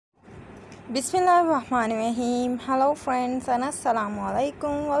Bismillahirrahmanirrahim. Hello friends and assalamu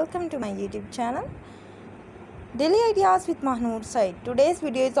alaikum. Welcome to my YouTube channel Daily Ideas with Mahnoor Said. Today's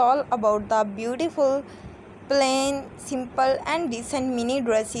video is all about the beautiful, plain, simple and decent mini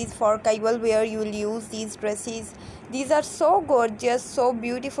dresses for casual wear. You will use these dresses. These are so gorgeous, so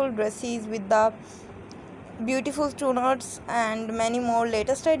beautiful dresses with the beautiful tuners and many more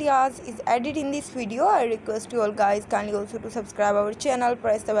latest ideas is added in this video. I request you all guys kindly also to subscribe our channel,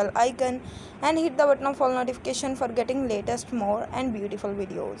 press the bell icon and hit the button of all notification for getting latest more and beautiful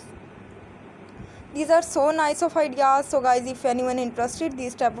videos. These are so nice of ideas. So guys, if anyone interested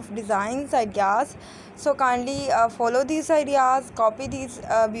these type of designs ideas, so kindly follow these ideas, copy these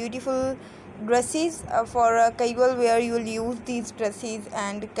beautiful dresses for casual wear. You will use these dresses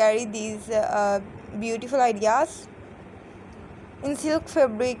and carry these beautiful ideas in silk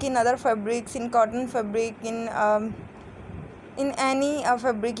fabric, in other fabrics, in cotton fabric, in any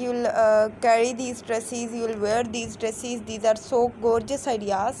fabric. You will carry these dresses, you will wear these dresses. These are so gorgeous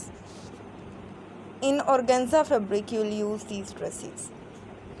ideas. In organza fabric you will use these dresses.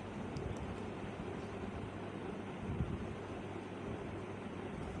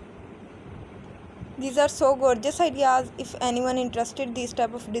 These are so gorgeous ideas. If anyone interested these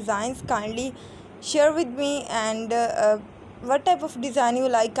type of designs, kindly share with me. And what type of design you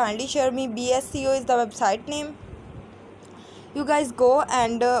like, kindly share me. BSCO is the website name. You guys go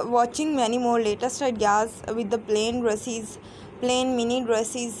and watching many more latest ideas with the plain dresses, plain mini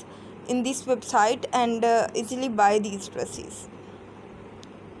dresses in this website, and easily buy these dresses.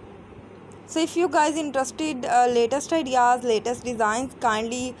 So if you guys interested latest ideas, latest designs,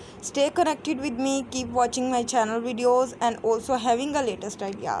 kindly stay connected with me, keep watching my channel videos and also having a latest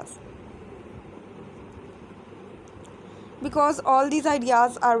ideas, because all these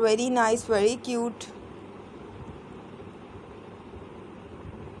ideas are very nice, very cute.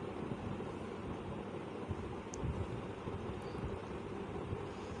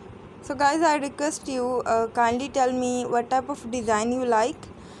 So guys, I request you kindly tell me what type of design you like,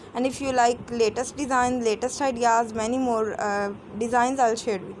 and if you like latest design, latest ideas, many more designs I'll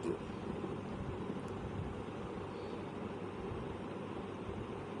share with you.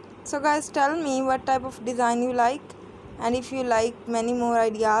 So guys, tell me what type of design you like, and if you like many more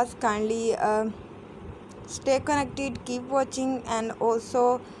ideas, kindly stay connected, keep watching, and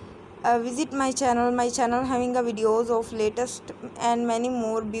also visit my channel having a videos of latest and many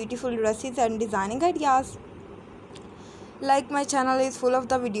more beautiful dresses and designing ideas. Like, my channel is full of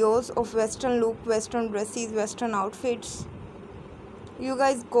the videos of western look, western dresses, western outfits. You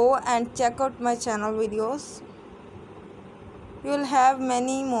guys go and check out my channel videos. You will have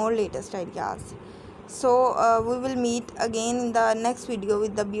many more latest ideas. So we will meet again in the next video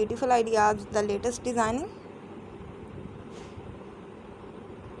with the beautiful ideas, the latest designing.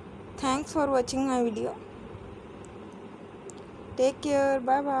 Thanks for watching my video. Take care.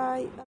 Bye bye.